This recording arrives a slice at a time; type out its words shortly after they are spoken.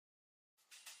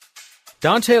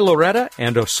Dante Lauretta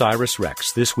and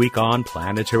OSIRIS-REx, this week on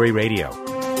Planetary Radio.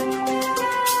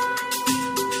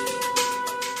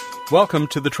 Welcome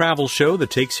to the travel show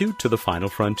that takes you to the final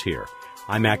frontier.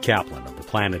 I'm Matt Kaplan of the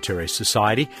Planetary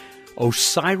Society.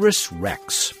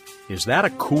 OSIRIS-REx. Is that a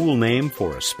cool name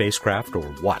for a spacecraft or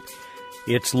what?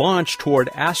 Its launch toward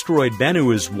asteroid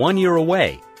Bennu is 1 year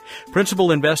away.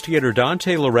 Principal investigator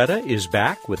Dante Lauretta is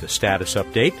back with a status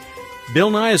update.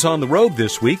 Bill Nye is on the road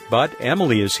this week, but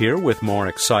Emily is here with more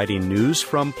exciting news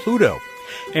from Pluto.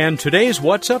 And today's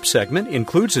What's Up segment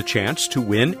includes a chance to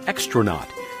win Extronaut,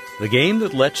 the game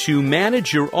that lets you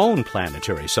manage your own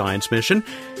planetary science mission.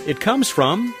 It comes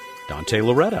from Dante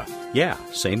Lauretta. Yeah,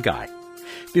 same guy.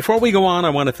 Before we go on, I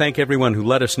want to thank everyone who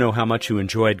let us know how much you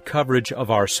enjoyed coverage of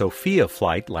our Sophia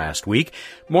flight last week.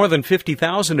 More than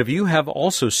 50,000 of you have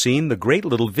also seen the great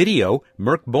little video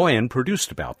Merc Boyan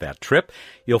produced about that trip.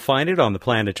 You'll find it on the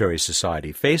Planetary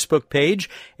Society Facebook page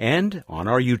and on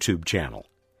our YouTube channel.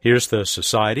 Here's the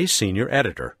Society's senior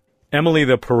editor. Emily,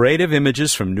 the parade of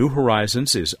images from New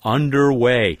Horizons is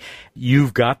underway.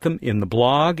 You've got them in the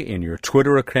blog, in your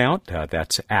Twitter account.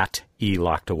 That's at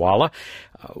 @elakdawala.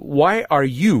 Why are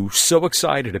you so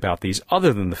excited about these,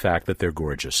 other than the fact that they're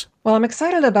gorgeous? Well, I'm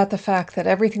excited about the fact that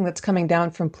everything that's coming down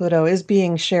from Pluto is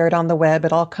being shared on the web.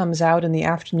 It all comes out in the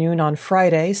afternoon on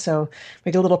Friday, so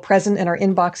we get a little present in our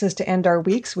inboxes to end our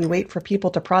weeks. We wait for people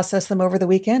to process them over the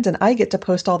weekend, and I get to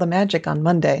post all the magic on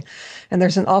Monday. And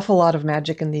there's an awful lot of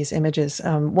magic in these images.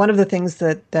 One of the things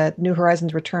that New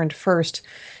Horizons returned first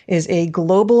is a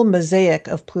global mosaic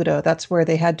of Pluto. That's where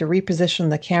they had to reposition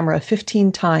the camera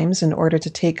 15 times in order to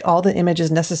take all the images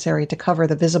necessary to cover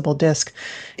the visible disk.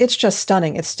 It's just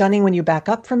stunning. It's stunning when you back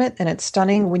up from it, and it's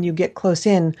stunning when you get close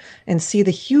in and see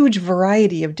the huge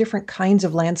variety of different kinds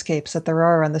of landscapes that there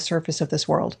are on the surface of this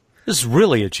world. This is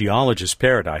really a geologist's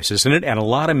paradise, isn't it? And a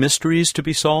lot of mysteries to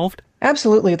be solved?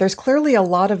 Absolutely. There's clearly a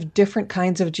lot of different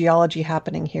kinds of geology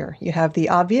happening here. You have the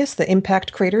obvious, the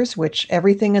impact craters, which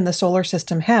everything in the solar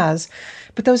system has,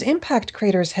 but those impact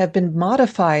craters have been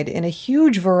modified in a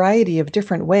huge variety of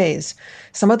different ways.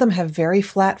 Some of them have very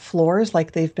flat floors,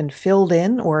 like they've been filled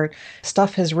in, or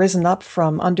stuff has risen up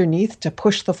from underneath to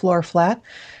push the floor flat.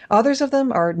 Others of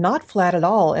them are not flat at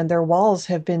all, and their walls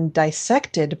have been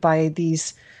dissected by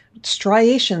these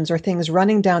striations or things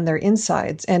running down their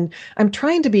insides. And I'm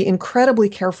trying to be incredibly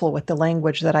careful with the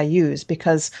language that I use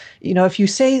because, if you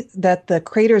say that the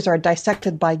craters are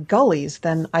dissected by gullies,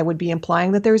 then I would be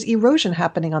implying that there's erosion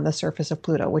happening on the surface of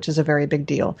Pluto, which is a very big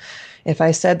deal. If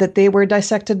I said that they were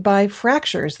dissected by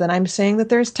fractures, then I'm saying that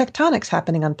there's tectonics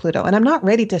happening on Pluto. And I'm not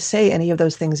ready to say any of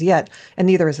those things yet, and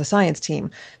neither is the science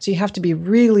team. So you have to be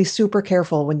really super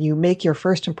careful when you make your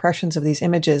first impressions of these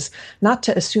images, not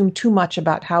to assume too much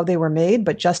about how they were made,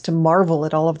 but just to marvel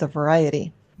at all of the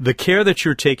variety. The care that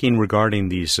you're taking regarding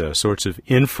these sorts of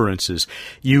inferences,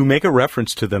 you make a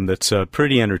reference to them that's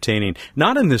pretty entertaining.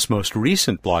 Not in this most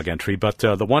recent blog entry, but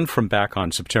the one from back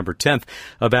on September 10th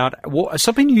about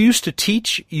something you used to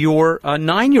teach your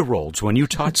 9-year-olds when you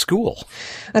taught school.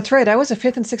 That's right. I was a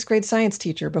 5th and 6th grade science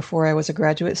teacher before I was a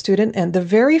graduate student, and the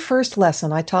very first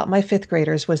lesson I taught my 5th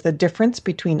graders was the difference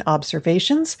between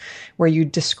observations, where you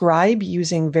describe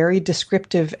using very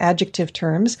descriptive adjective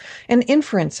terms, and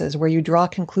inferences, where you draw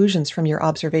conclusions from your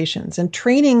observations. And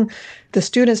training the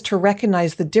students to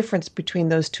recognize the difference between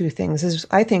those two things is,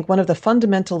 I think, one of the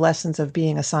fundamental lessons of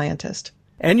being a scientist.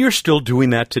 And you're still doing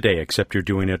that today, except you're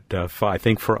doing it, I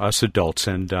think, for us adults.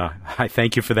 And I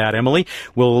thank you for that, Emily.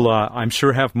 We'll, I'm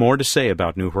sure, have more to say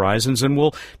about New Horizons, and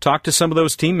we'll talk to some of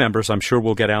those team members. I'm sure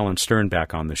we'll get Alan Stern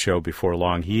back on the show before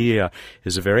long. He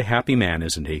is a very happy man,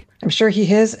 isn't he? I'm sure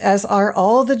he is, as are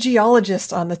all the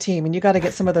geologists on the team. And you got to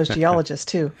get some of those geologists,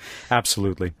 too.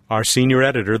 Absolutely. Our senior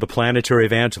editor, the planetary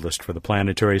evangelist for the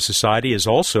Planetary Society, is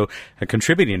also a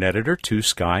contributing editor to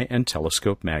Sky and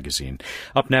Telescope magazine.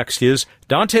 Up next is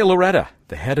Dante Lauretta,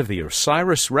 the head of the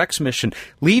OSIRIS-REx mission,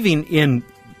 leaving in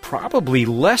probably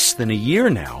less than a year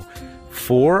now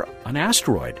for an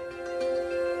asteroid.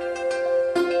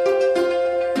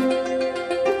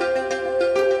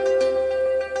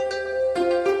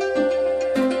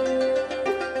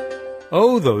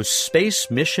 Oh, those space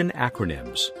mission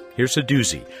acronyms. Here's a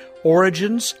doozy.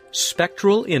 Origins,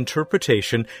 Spectral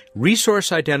Interpretation,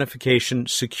 Resource Identification,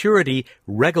 Security,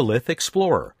 Regolith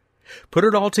Explorer. Put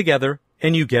it all together,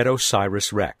 and you get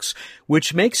OSIRIS-REx,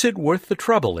 which makes it worth the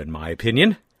trouble, in my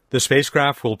opinion. The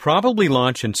spacecraft will probably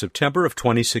launch in September of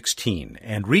 2016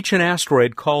 and reach an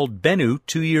asteroid called Bennu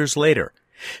 2 years later.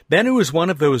 Bennu is one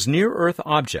of those near-Earth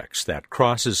objects that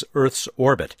crosses Earth's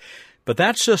orbit. But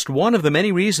that's just one of the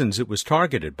many reasons it was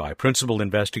targeted by principal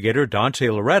investigator Dante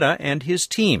Lauretta and his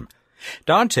team.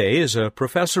 Dante is a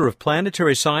professor of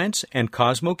planetary science and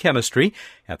cosmochemistry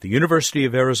at the University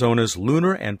of Arizona's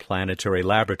Lunar and Planetary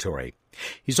Laboratory.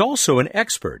 He's also an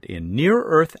expert in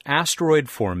near-Earth asteroid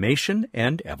formation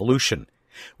and evolution.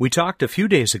 We talked a few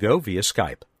days ago via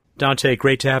Skype. Dante,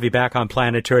 great to have you back on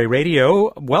Planetary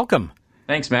Radio. Welcome.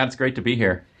 Thanks, Matt. It's great to be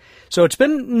here. So it's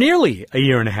been nearly a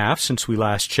year and a half since we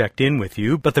last checked in with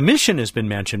you, but the mission has been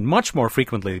mentioned much more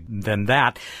frequently than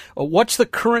that. What's the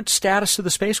current status of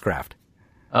the spacecraft?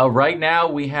 Right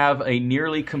now, we have a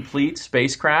nearly complete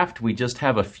spacecraft. We just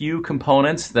have a few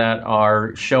components that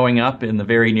are showing up in the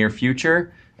very near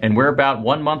future, and we're about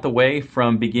 1 month away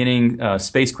from beginning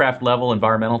spacecraft-level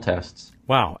environmental tests.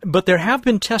 Wow. But there have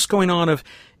been tests going on of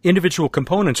individual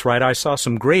components, right? I saw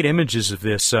some great images of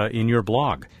this in your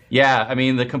blog. Yeah, I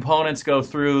mean, the components go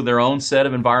through their own set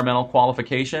of environmental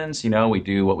qualifications. You know, we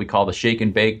do what we call the shake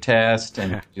and bake test,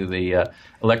 and do the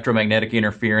electromagnetic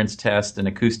interference test and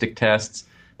acoustic tests.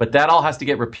 But that all has to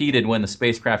get repeated when the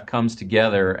spacecraft comes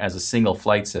together as a single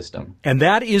flight system. And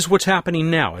that is what's happening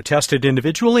now. It tested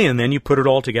individually, and then you put it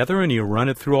all together and you run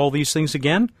it through all these things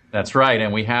again? That's right,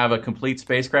 and we have a complete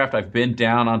spacecraft. I've been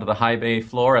down onto the high bay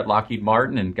floor at Lockheed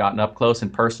Martin and gotten up close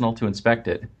and personal to inspect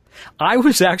it. I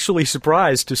was actually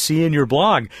surprised to see in your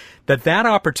blog that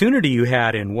opportunity you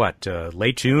had in,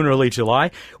 late June, early July,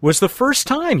 was the first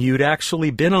time you'd actually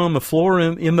been on the floor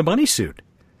in the bunny suit.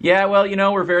 Yeah, well, you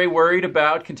know, we're very worried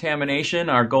about contamination.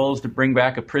 Our goal is to bring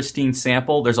back a pristine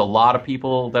sample. There's a lot of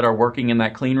people that are working in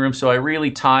that clean room, so I really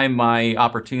time my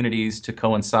opportunities to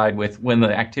coincide with when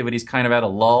the activity's kind of at a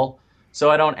lull,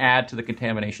 so I don't add to the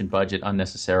contamination budget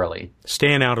unnecessarily.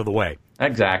 Staying out of the way.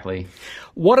 Exactly.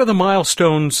 What are the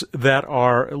milestones that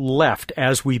are left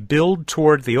as we build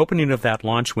toward the opening of that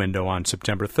launch window on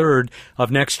September 3rd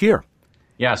of next year?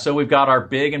 Yeah, so we've got our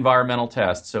big environmental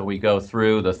test. So we go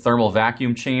through the thermal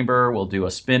vacuum chamber, we'll do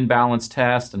a spin balance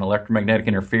test, an electromagnetic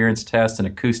interference test, an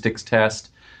acoustics test.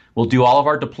 We'll do all of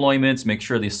our deployments, make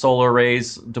sure the solar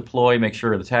arrays deploy, make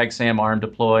sure the TAG-SAM arm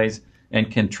deploys, and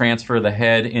can transfer the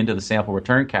head into the sample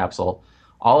return capsule.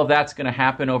 All of that's going to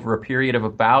happen over a period of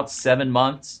about 7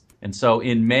 months. And so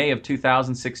in May of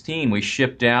 2016, we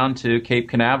ship down to Cape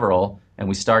Canaveral, and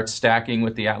we start stacking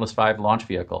with the Atlas V launch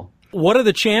vehicle. What are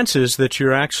the chances that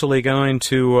you're actually going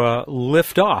to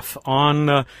lift off on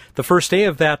the first day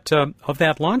of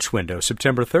that launch window,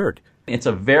 September 3rd? It's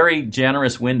a very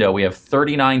generous window. We have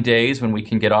 39 days when we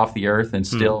can get off the Earth and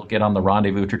still get on the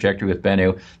rendezvous trajectory with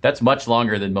Bennu. That's much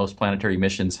longer than most planetary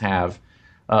missions have.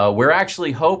 We're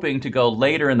actually hoping to go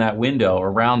later in that window,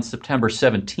 around September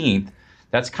 17th.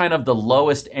 That's kind of the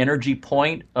lowest energy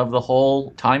point of the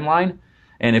whole timeline.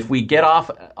 And if we get off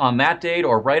on that date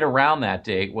or right around that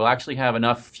date, we'll actually have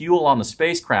enough fuel on the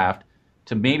spacecraft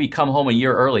to maybe come home a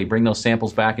year early, bring those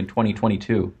samples back in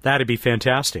 2022. That'd be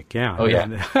fantastic, yeah. Oh,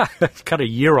 yeah. Cut a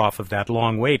year off of that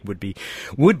long wait would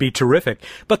be terrific.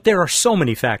 But there are so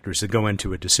many factors that go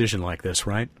into a decision like this,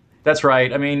 right? That's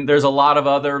right. I mean, there's a lot of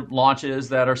other launches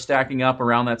that are stacking up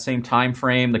around that same time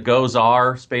frame. The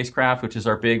GOES-R spacecraft, which is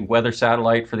our big weather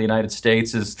satellite for the United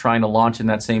States, is trying to launch in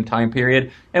that same time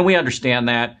period. And we understand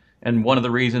that. And one of the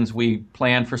reasons we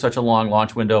planned for such a long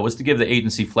launch window was to give the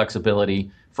agency flexibility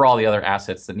for all the other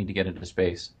assets that need to get into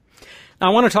space.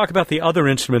 Now, I want to talk about the other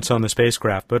instruments on the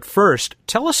spacecraft. But first,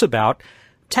 tell us about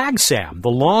TAG-SAM, the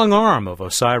long arm of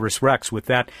OSIRIS-REx with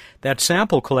that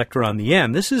sample collector on the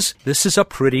end. This is a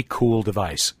pretty cool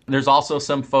device. There's also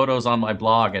some photos on my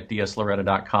blog at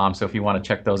dsloretta.com, so if you want to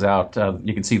check those out,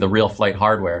 you can see the real flight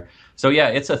hardware. So yeah,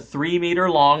 it's a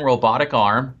 3-meter-long robotic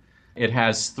arm. It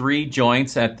has 3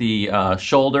 joints at the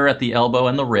shoulder, at the elbow,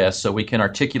 and the wrist, so we can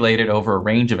articulate it over a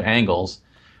range of angles.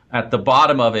 At the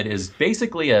bottom of it is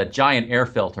basically a giant air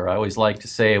filter. I always like to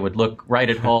say it would look right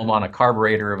at home on a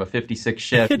carburetor of a 56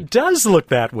 Chevy. It does look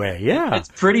that way, yeah. It's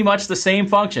pretty much the same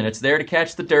function. It's there to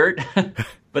catch the dirt,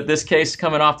 but this case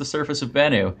coming off the surface of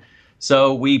Bennu.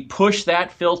 So we push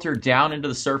that filter down into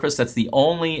the surface. That's the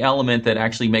only element that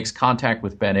actually makes contact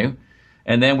with Bennu.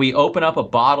 And then we open up a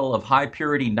bottle of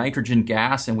high-purity nitrogen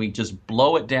gas, and we just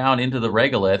blow it down into the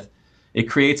regolith. It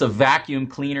creates a vacuum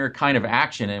cleaner kind of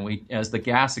action, and as the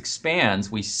gas expands,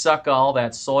 we suck all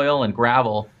that soil and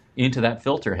gravel into that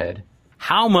filter head.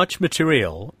 How much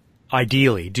material,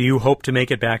 ideally, do you hope to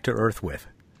make it back to Earth with?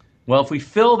 Well, if we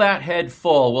fill that head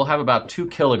full, we'll have about 2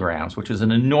 kilograms, which is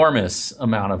an enormous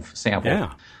amount of sample.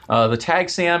 Yeah. The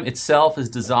TAG-SAM itself is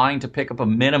designed to pick up a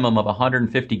minimum of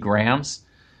 150 grams,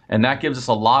 and that gives us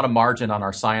a lot of margin on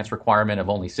our science requirement of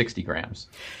only 60 grams.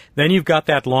 Then you've got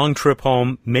that long trip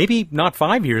home, maybe not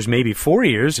 5 years, maybe 4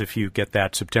 years if you get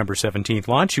that September 17th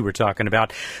launch you were talking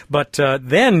about. But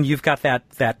then you've got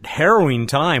that harrowing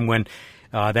time when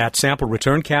That sample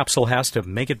return capsule has to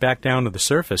make it back down to the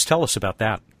surface. Tell us about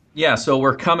that. Yeah, so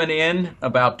we're coming in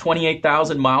about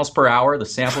 28,000 miles per hour. The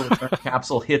sample return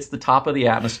capsule hits the top of the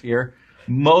atmosphere.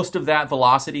 Most of that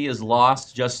velocity is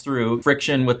lost just through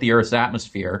friction with the Earth's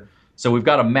atmosphere. So we've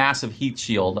got a massive heat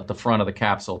shield at the front of the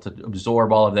capsule to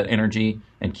absorb all of that energy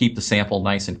and keep the sample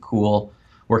nice and cool.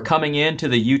 We're coming into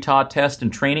the Utah Test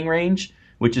and Training Range,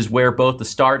 which is where both the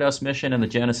Stardust mission and the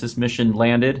Genesis mission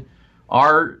landed.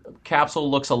 Our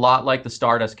capsule looks a lot like the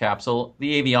Stardust capsule.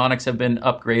 The avionics have been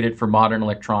upgraded for modern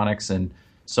electronics and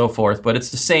so forth, but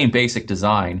it's the same basic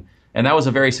design. And that was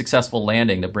a very successful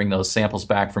landing to bring those samples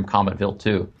back from Cometville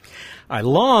 2.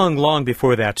 Long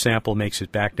before that sample makes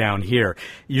it back down here,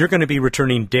 you're going to be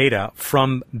returning data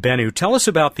from Bennu. Tell us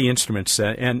about the instruments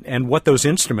and what those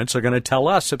instruments are going to tell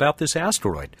us about this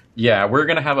asteroid. Yeah, we're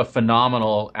going to have a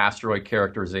phenomenal asteroid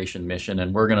characterization mission,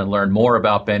 and we're going to learn more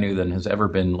about Bennu than has ever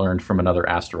been learned from another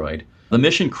asteroid. The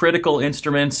mission-critical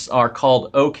instruments are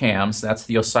called OCAMs. That's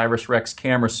the OSIRIS-REx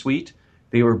camera suite.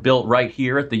 They were built right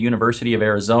here at the University of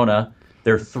Arizona.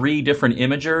 There are 3 different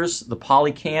imagers. The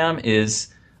Polycam is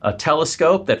a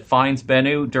telescope that finds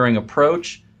Bennu during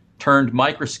approach, turned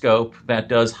microscope that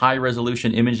does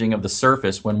high-resolution imaging of the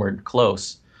surface when we're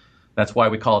close. That's why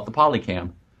we call it the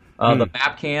Polycam. The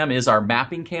MapCam is our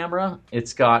mapping camera.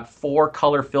 It's got 4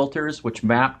 color filters which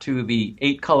map to the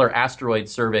 8-color asteroid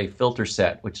survey filter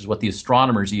set, which is what the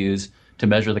astronomers use to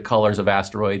measure the colors of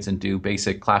asteroids and do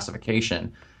basic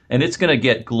classification. And it's going to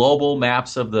get global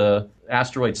maps of the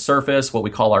asteroid surface, what we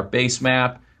call our base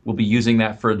map. We'll be using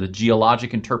that for the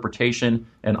geologic interpretation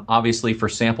and obviously for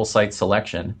sample site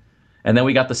selection. And then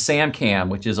we got the SAMCAM,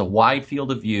 which is a wide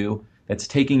field of view that's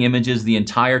taking images the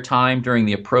entire time during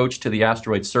the approach to the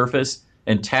asteroid surface.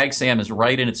 And TAGSAM is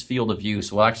right in its field of view.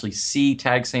 So we'll actually see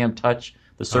TAGSAM touch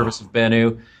the surface of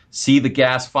Bennu, see the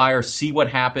gas fire, see what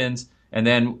happens. And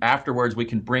then afterwards, we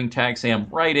can bring TAGSAM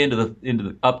right into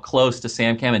the up close to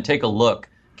SAMCAM and take a look.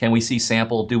 Can we see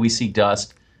sample? Do we see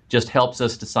dust? Just helps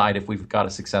us decide if we've got a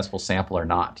successful sample or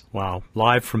not. Wow,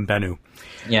 live from Bennu.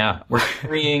 Yeah, we're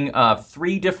carrying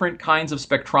 3 different kinds of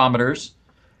spectrometers,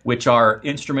 which are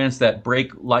instruments that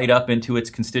break light up into its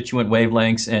constituent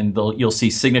wavelengths, and you'll see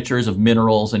signatures of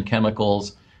minerals and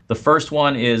chemicals. The first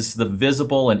one is the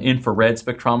visible and infrared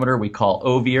spectrometer we call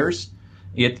OVIRS.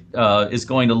 It is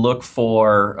going to look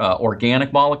for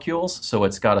organic molecules, so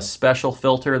it's got a special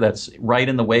filter that's right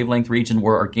in the wavelength region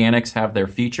where organics have their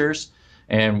features,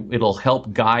 and it'll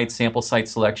help guide sample site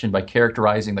selection by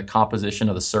characterizing the composition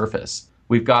of the surface.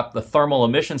 We've got the thermal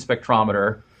emission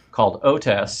spectrometer called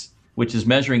OTES, which is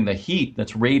measuring the heat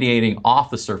that's radiating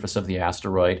off the surface of the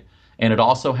asteroid, and it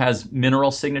also has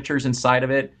mineral signatures inside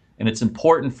of it, and it's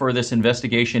important for this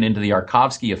investigation into the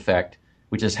Yarkovsky effect,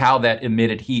 which is how that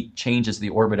emitted heat changes the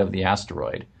orbit of the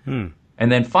asteroid. And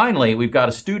then finally, we've got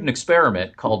a student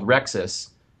experiment called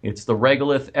REXUS. It's the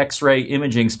Regolith X-ray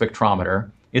imaging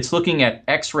spectrometer. It's looking at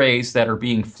X-rays that are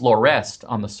being fluoresced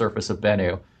on the surface of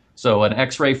Bennu. So an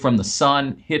X-ray from the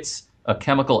sun hits a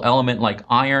chemical element like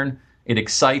iron. It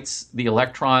excites the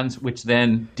electrons, which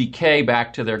then decay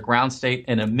back to their ground state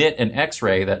and emit an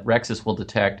X-ray that REXUS will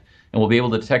detect, and we'll be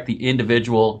able to detect the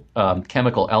individual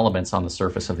chemical elements on the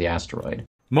surface of the asteroid.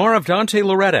 More of Dante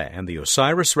Lauretta and the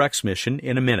OSIRIS-REx mission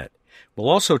in a minute. We'll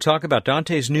also talk about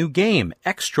Dante's new game,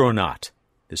 Extronaut.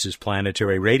 This is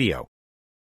Planetary Radio.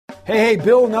 Hey,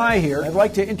 Bill Nye here. I'd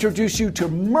like to introduce you to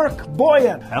Merk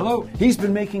Boyan. Hello. He's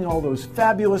been making all those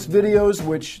fabulous videos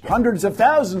which hundreds of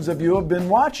thousands of you have been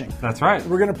watching. That's right.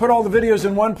 We're going to put all the videos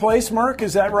in one place, Merk,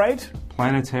 is that right?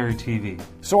 Planetary TV.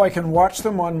 So I can watch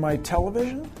them on my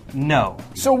television? No.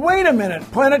 So wait a minute,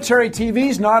 Planetary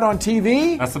TV's not on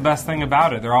TV? That's the best thing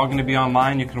about it. They're all going to be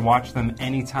online. You can watch them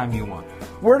anytime you want.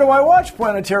 Where do I watch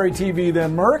Planetary TV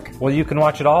then, Merk? Well, you can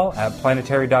watch it all at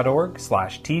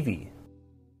planetary.org/TV.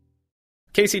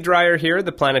 Casey Dreyer here,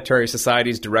 the Planetary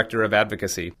Society's Director of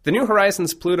Advocacy. The New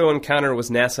Horizons Pluto encounter was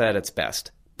NASA at its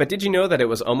best. But did you know that it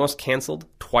was almost canceled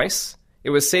twice?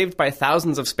 It was saved by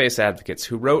thousands of space advocates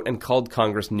who wrote and called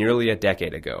Congress nearly a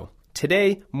decade ago.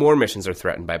 Today, more missions are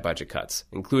threatened by budget cuts,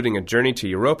 including a journey to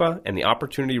Europa and the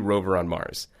Opportunity rover on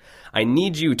Mars. I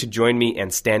need you to join me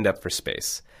and stand up for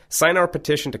space. Sign our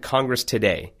petition to Congress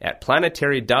today at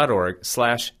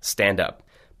planetary.org/standup.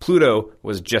 Pluto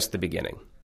was just the beginning.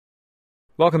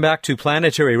 Welcome back to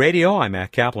Planetary Radio. I'm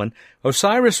Matt Kaplan.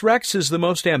 OSIRIS-REx is the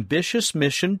most ambitious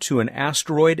mission to an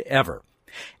asteroid ever.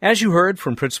 As you heard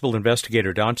from Principal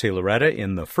Investigator Dante Lauretta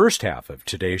in the first half of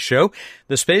today's show,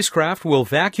 the spacecraft will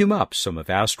vacuum up some of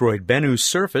asteroid Bennu's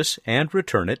surface and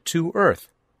return it to Earth.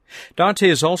 Dante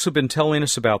has also been telling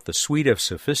us about the suite of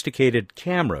sophisticated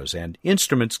cameras and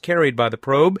instruments carried by the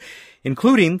probe,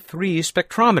 including 3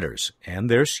 spectrometers, and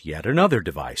there's yet another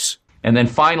device. And then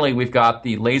finally, we've got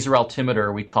the laser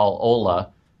altimeter we call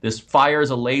OLA. This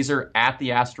fires a laser at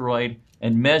the asteroid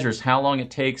and measures how long it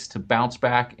takes to bounce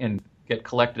back and get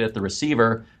collected at the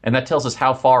receiver, and that tells us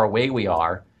how far away we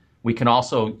are. We can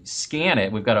also scan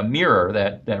it. We've got a mirror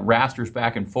that rasters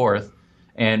back and forth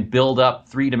and build up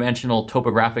 3-dimensional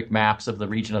topographic maps of the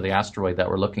region of the asteroid that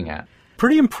we're looking at.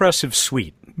 Pretty impressive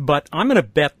suite, but I'm going to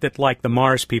bet that, like the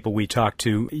Mars people we talked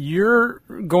to, you're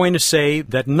going to say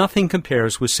that nothing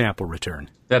compares with sample return.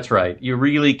 That's right. You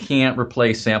really can't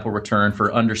replace sample return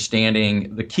for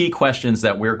understanding the key questions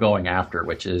that we're going after,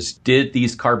 which is, did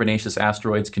these carbonaceous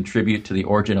asteroids contribute to the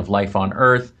origin of life on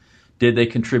Earth? Did they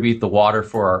contribute the water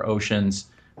for our oceans?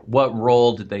 What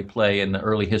role did they play in the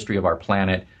early history of our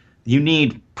planet? You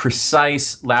need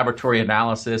precise laboratory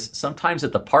analysis, sometimes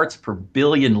at the parts per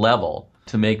billion level,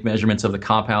 to make measurements of the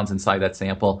compounds inside that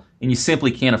sample, and you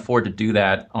simply can't afford to do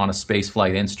that on a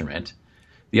spaceflight instrument.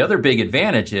 The other big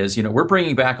advantage is, we're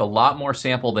bringing back a lot more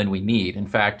sample than we need. In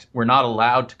fact, we're not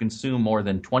allowed to consume more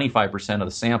than 25% of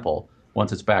the sample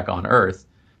once it's back on Earth.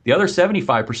 The other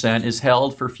 75% is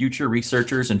held for future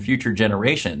researchers and future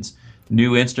generations.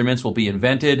 New instruments will be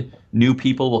invented, new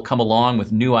people will come along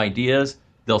with new ideas.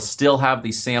 They'll still have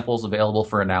these samples available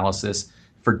for analysis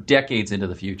for decades into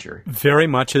the future. Very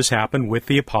much has happened with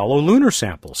the Apollo lunar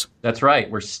samples. That's right.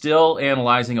 We're still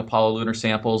analyzing Apollo lunar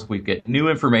samples. We get new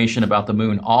information about the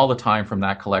moon all the time from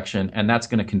that collection, and that's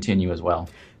going to continue as well.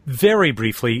 Very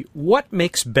briefly, what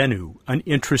makes Bennu an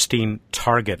interesting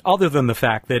target, other than the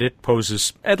fact that it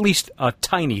poses at least a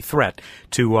tiny threat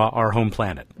to our home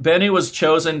planet? Bennu was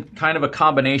chosen kind of a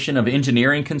combination of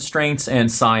engineering constraints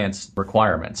and science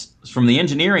requirements. From the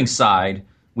engineering side,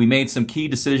 we made some key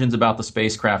decisions about the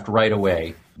spacecraft right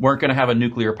away. Weren't going to have a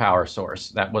nuclear power source.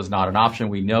 That was not an option.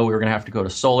 We know we were going to have to go to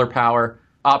solar power.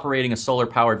 Operating a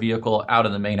solar-powered vehicle out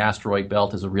of the main asteroid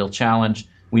belt is a real challenge.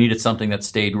 We needed something that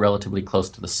stayed relatively close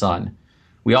to the sun.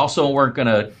 We also weren't going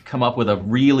to come up with a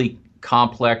really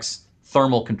complex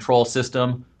thermal control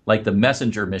system like the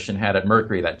MESSENGER mission had at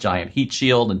Mercury, that giant heat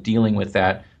shield and dealing with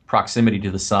that proximity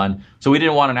to the sun. So we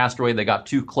didn't want an asteroid that got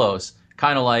too close,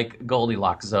 kind of like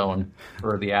Goldilocks zone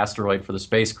for the asteroid for the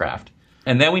spacecraft.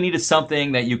 And then we needed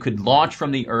something that you could launch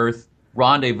from the Earth,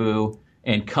 rendezvous,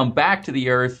 and come back to the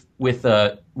Earth with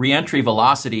a reentry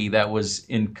velocity that was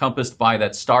encompassed by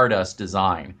that Stardust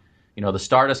design. The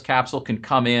Stardust capsule can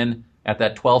come in at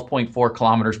that 12.4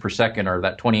 kilometers per second, or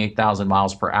that 28,000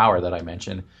 miles per hour that I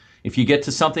mentioned. If you get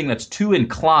to something that's too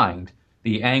inclined,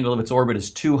 the angle of its orbit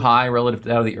is too high relative to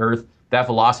that of the Earth, that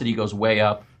velocity goes way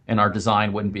up, and our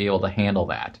design wouldn't be able to handle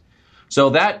that.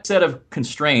 So that set of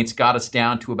constraints got us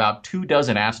down to about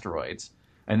 24 asteroids.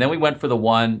 And then we went for the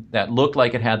one that looked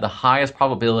like it had the highest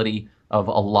probability of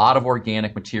a lot of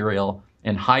organic material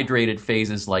and hydrated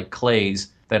phases like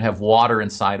clays that have water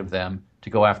inside of them to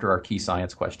go after our key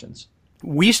science questions.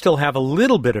 We still have a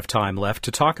little bit of time left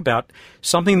to talk about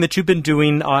something that you've been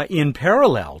doing in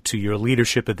parallel to your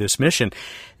leadership of this mission.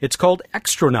 It's called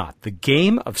Extronaut, the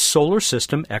game of solar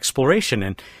system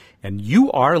exploration. And you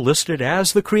are listed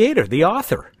as the creator, the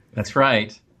author. That's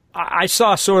right. I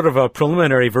saw sort of a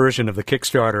preliminary version of the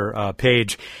Kickstarter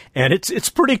page, and it's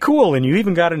pretty cool. And you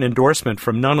even got an endorsement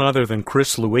from none other than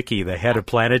Chris Lewicki, the head of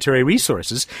Planetary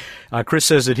Resources. Chris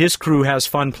says that his crew has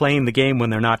fun playing the game when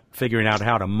they're not figuring out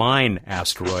how to mine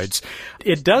asteroids.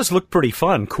 It does look pretty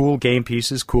fun. Cool game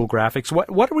pieces, cool graphics.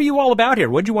 What were you all about here?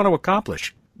 What did you want to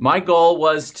accomplish? My goal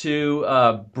was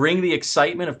to bring the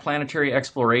excitement of planetary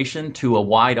exploration to a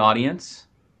wide audience,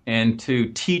 and to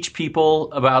teach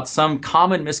people about some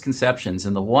common misconceptions.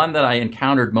 And the one that I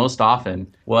encountered most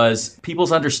often was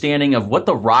people's understanding of what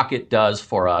the rocket does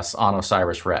for us on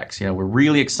OSIRIS-REx. We're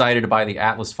really excited by the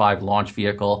Atlas V launch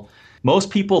vehicle. Most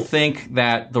people think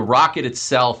that the rocket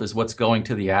itself is what's going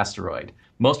to the asteroid.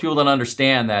 Most people don't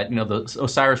understand that, the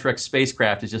OSIRIS-REx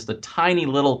spacecraft is just a tiny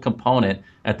little component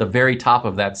at the very top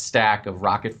of that stack of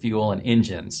rocket fuel and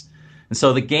engines. And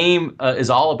so the game is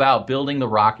all about building the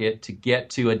rocket to get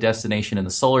to a destination in the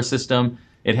solar system.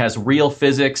 It has real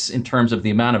physics in terms of the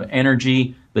amount of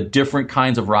energy the different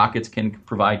kinds of rockets can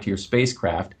provide to your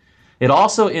spacecraft. It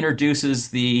also introduces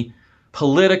the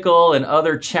political and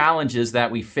other challenges that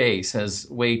we face as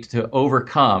a way to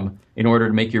overcome in order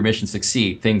to make your mission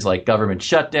succeed. Things like government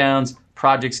shutdowns,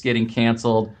 projects getting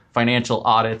canceled, financial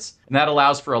audits, and that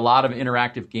allows for a lot of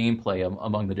interactive gameplay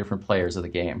among the different players of the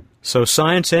game. So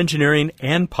science, engineering,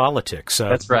 and politics.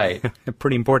 That's right.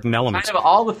 Pretty important elements. Kind of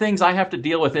all the things I have to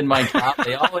deal with in my job,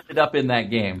 they all ended up in that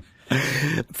game.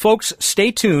 Folks,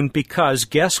 stay tuned, because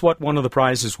guess what one of the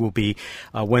prizes will be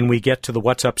when we get to the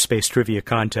What's Up Space Trivia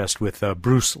Contest with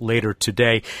Bruce later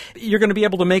today. You're going to be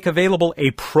able to make available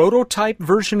a prototype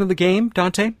version of the game,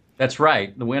 Dante? That's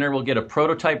right. The winner will get a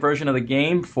prototype version of the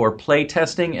game for play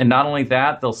testing, and not only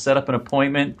that, they'll set up an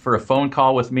appointment for a phone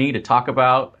call with me to talk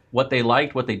about what they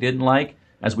liked, what they didn't like,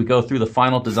 as we go through the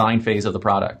final design phase of the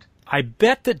product. I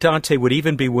bet that Dante would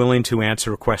even be willing to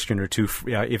answer a question or two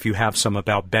if you have some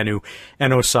about Bennu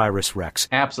and OSIRIS-REx.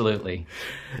 Absolutely.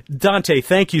 Dante,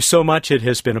 thank you so much. It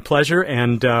has been a pleasure,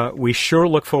 and we sure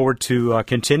look forward to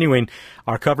continuing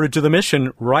our coverage of the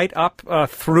mission right up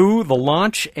through the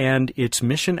launch and its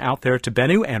mission out there to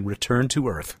Bennu and return to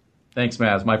Earth. Thanks,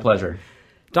 Maz. My pleasure.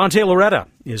 Dante Lauretta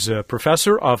is a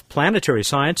professor of planetary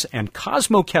science and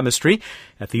cosmochemistry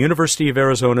at the University of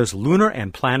Arizona's Lunar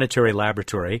and Planetary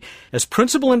Laboratory. As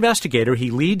principal investigator, he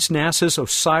leads NASA's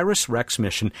OSIRIS-REx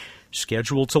mission,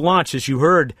 scheduled to launch, as you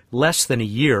heard, less than a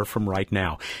year from right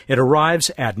now. It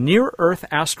arrives at near-Earth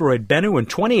asteroid Bennu in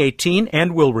 2018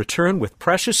 and will return with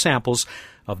precious samples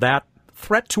of that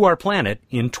threat to our planet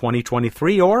in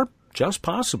 2023 or just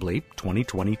possibly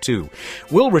 2022.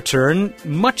 We'll return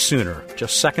much sooner,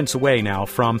 just seconds away now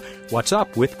from What's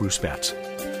Up with Bruce Betts.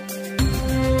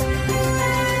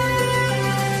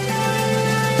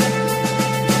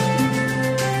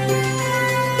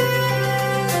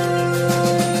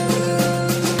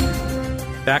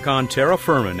 Back on Terra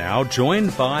Firma now,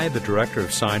 joined by the Director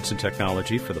of Science and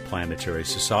Technology for the Planetary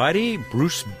Society,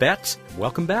 Bruce Betts.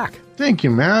 Welcome back. Thank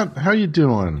you, Matt. How you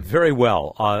doing? Very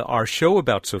well. Our show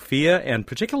about Sophia, and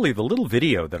particularly the little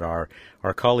video that our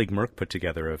colleague Merck put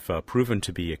together, have proven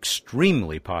to be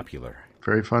extremely popular.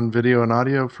 Very fun video and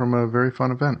audio from a very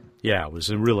fun event. Yeah, it was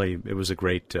a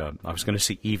great, I was going to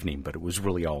say evening, but it was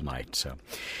really all night. So,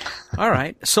 all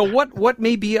right. So what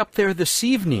may be up there this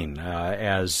evening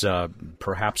as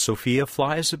perhaps Sophia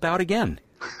flies about again?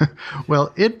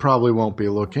 Well, it probably won't be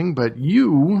looking, but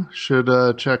you should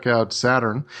check out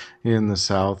Saturn in the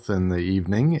south in the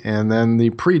evening, and then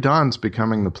the pre-dawn's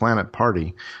becoming the planet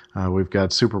party. We've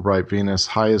got super bright Venus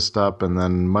highest up, and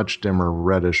then much dimmer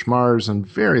reddish Mars, and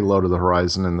very low to the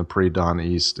horizon in the pre-dawn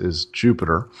east is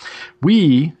Jupiter.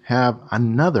 We have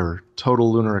another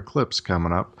total lunar eclipse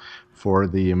coming up for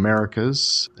the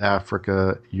Americas,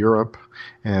 Africa, Europe,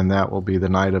 and that will be the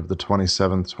night of the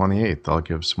 27th, 28th. I'll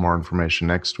give some more information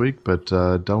next week, but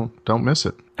don't miss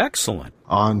it. Excellent.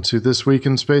 On to This Week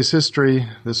in Space History.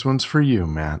 This one's for you,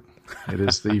 Matt. It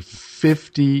is the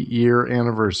 50-year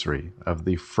anniversary of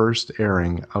the first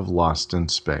airing of Lost in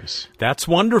Space. That's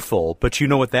wonderful, but you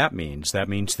know what that means. That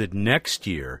means that next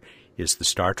year is the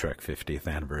Star Trek 50th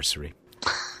anniversary.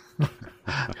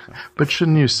 But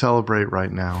shouldn't you celebrate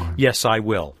right now? Yes, I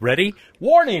will. Ready?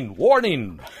 Warning!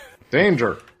 Warning!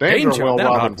 Danger! Danger, Will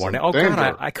Robinson. Oh, Danger.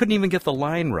 God, I couldn't even get the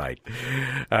line right.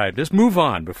 Just move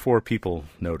on before people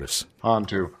notice. On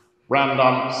to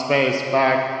Random Space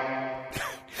Fact.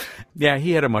 Yeah,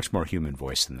 he had a much more human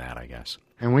voice than that, I guess.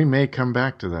 And we may come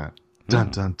back to that.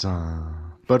 Dun, dun, dun.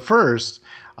 But first,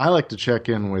 I like to check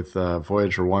in with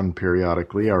Voyager 1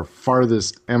 periodically, our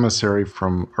farthest emissary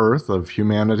from Earth of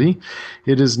humanity.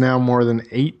 It is now more than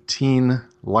 18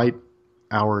 light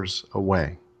hours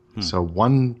away. So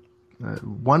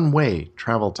one-way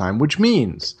travel time, which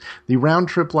means the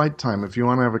round-trip light time, if you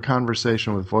want to have a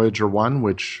conversation with Voyager 1,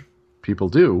 which people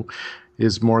do,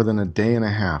 is more than a day and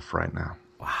a half right now.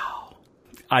 Wow.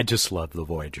 I just love the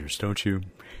Voyagers, don't you?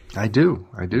 I do.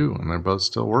 And they're both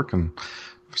still working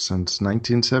since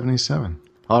 1977.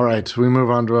 All right, we move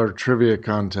on to our trivia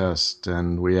contest,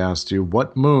 and we asked you,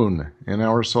 what moon in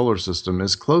our solar system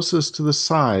is closest to the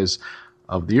size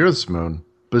of the Earth's moon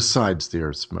besides the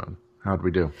Earth's moon? How'd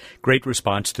we do? Great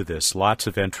response to this. Lots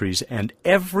of entries, and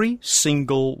every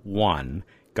single one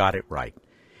got it right.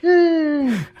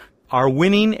 Our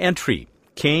winning entry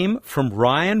came from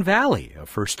Ryan Valley, a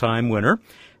first-time winner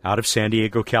out of San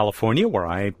Diego, California, where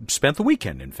I spent the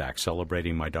weekend, in fact,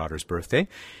 celebrating my daughter's birthday.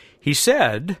 He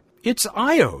said, it's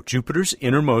Io, Jupiter's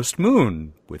innermost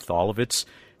moon, with all of its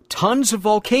tons of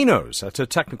volcanoes. That's a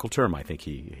technical term I think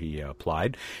he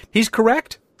applied. He's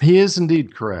correct? He is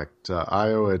indeed correct.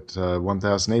 Io at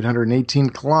 1,818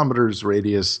 kilometers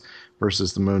radius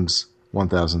versus the moon's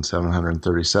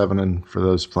 1,737. And for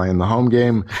those playing the home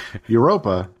game,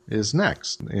 Europa is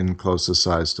next in closest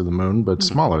size to the moon, but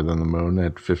smaller than the moon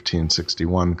at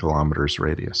 1,561 kilometers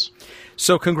radius.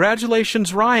 So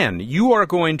congratulations, Ryan. You are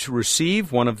going to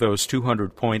receive one of those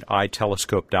 200-point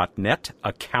iTelescope.net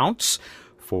accounts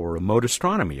for remote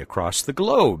astronomy across the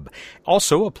globe.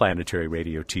 Also, a Planetary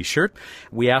Radio t-shirt.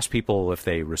 We asked people if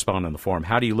they respond on the forum,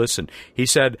 how do you listen? He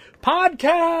said,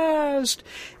 podcast!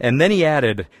 And then he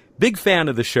added, big fan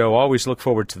of the show. Always look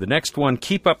forward to the next one.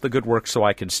 Keep up the good work so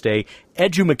I can stay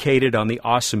edumacated on the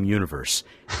awesome universe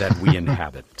that we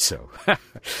inhabit. So,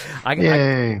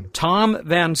 Tom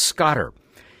Van Scotter.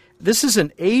 This is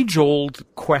an age-old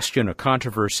question, a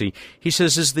controversy. He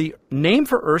says, is the name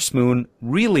for Earth's moon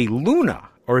really Luna,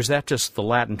 or is that just the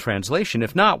Latin translation?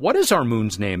 If not, what is our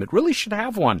moon's name? It really should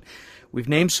have one. We've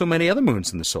named so many other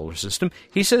moons in the solar system.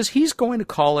 He says he's going to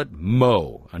call it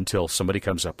Mo until somebody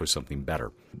comes up with something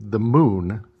better. The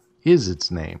moon is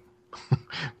its name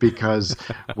because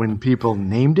when people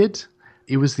named it,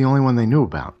 it was the only one they knew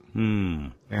about.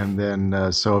 And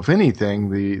then, so if anything,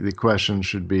 the question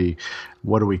should be,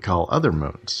 what do we call other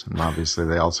moons? And obviously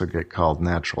they also get called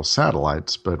natural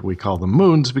satellites, but we call them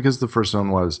moons because the first one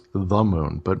was the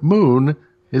moon. But moon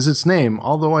is its name,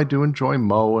 although I do enjoy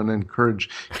Mo and encourage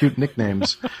cute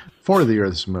nicknames for the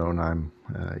Earth's moon.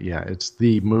 It's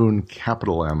the moon,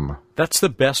 capital M. That's the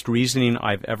best reasoning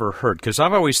I've ever heard, because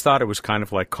I've always thought it was kind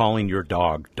of like calling your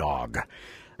dog, dog.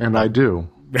 And I do.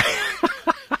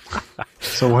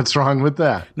 So what's wrong with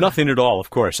that? Nothing at all, of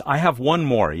course. I have one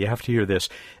more. You have to hear this.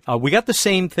 We got the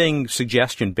same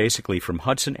suggestion, basically, from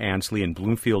Hudson Ansley in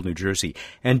Bloomfield, New Jersey,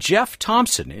 and Jeff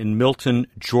Thompson in Milton,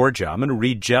 Georgia. I'm going to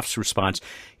read Jeff's response.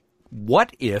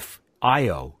 What if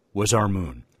Io was our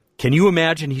moon? Can you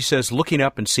imagine, he says, looking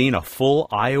up and seeing a full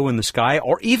Io in the sky,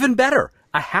 or even better,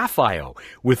 a half Io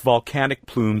with volcanic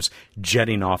plumes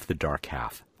jetting off the dark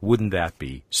half? Wouldn't that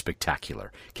be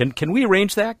spectacular? Can we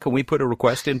arrange that? Can we put a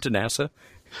request into NASA?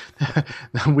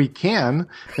 We can.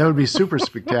 That would be super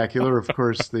spectacular. Of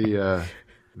course, the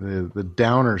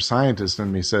downer scientist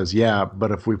in me says, yeah,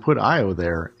 but if we put Io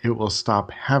there, it will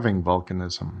stop having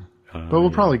volcanism. But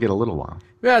we'll probably get a little while.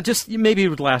 Yeah, just maybe it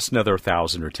would last another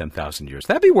 1,000 or 10,000 years.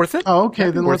 That'd be worth it. Oh, okay.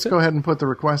 Then let's go ahead and put the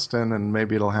request in, and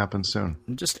maybe it'll happen soon.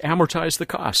 And just amortize the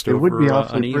cost. It would be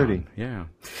awfully pretty. Yeah.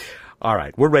 All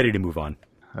right, we're ready to move on.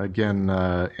 Again,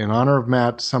 in honor of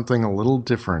Matt, something a little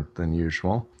different than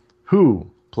usual.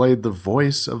 Who played the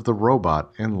voice of the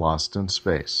robot in Lost in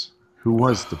Space? Who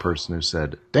was the person who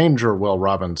said, "Danger, Will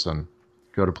Robinson"?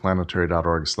 Go to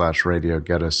planetary.org/radio.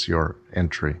 Get us your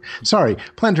entry. Sorry,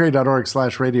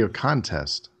 planetary.org/radio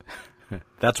contest.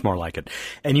 That's more like it.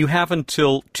 And you have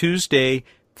until Tuesday,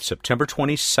 September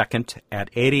 22nd at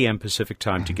 8 a.m. Pacific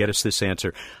time to get us this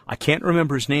answer. I can't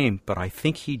remember his name, but I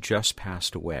think he just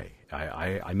passed away.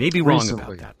 I may be wrong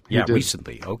about that. Yeah,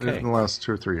 recently. Okay. In the last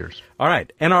 2 or 3 years. All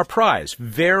right. And our prize,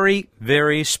 very,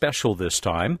 very special this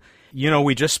time. You know,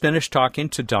 we just finished talking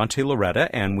to Dante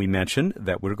Loretta, and we mentioned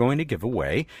that we're going to give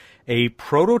away a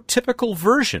prototypical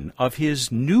version of his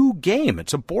new game.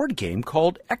 It's a board game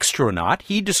called Extronaut.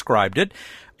 He described it,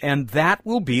 and that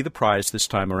will be the prize this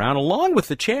time around, along with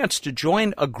the chance to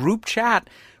join a group chat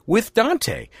with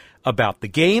Dante about the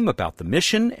game, about the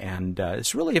mission, and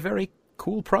it's really a very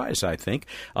cool prize, I think.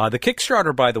 The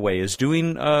Kickstarter, by the way, is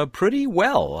doing pretty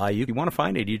well. You want to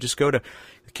find it, you just go to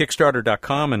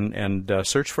Kickstarter.com and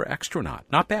search for Extronaut.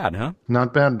 Not bad, huh?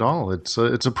 Not bad at all. It's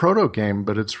a proto game,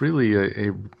 but it's really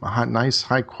a nice,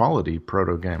 high-quality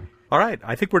proto game. All right,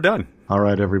 I think we're done. All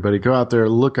right, everybody, go out there,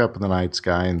 look up in the night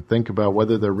sky, and think about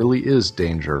whether there really is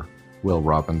danger, Will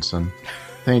Robinson.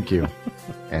 Thank you,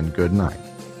 and good night.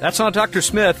 That's not Dr.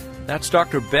 Smith. That's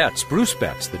Dr. Betts, Bruce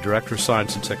Betts, the Director of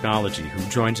Science and Technology, who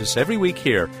joins us every week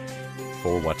here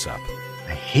for What's Up.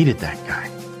 I hated that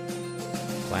guy.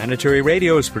 Planetary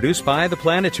Radio is produced by the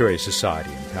Planetary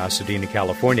Society in Pasadena,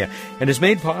 California, and is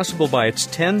made possible by its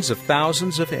tens of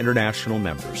thousands of international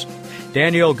members.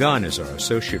 Danielle Gunn is our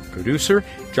associate producer.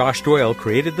 Josh Doyle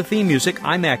created the theme music.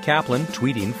 I'm Matt Kaplan,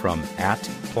 tweeting from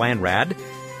 @PlanRad.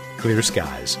 Clear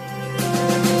skies.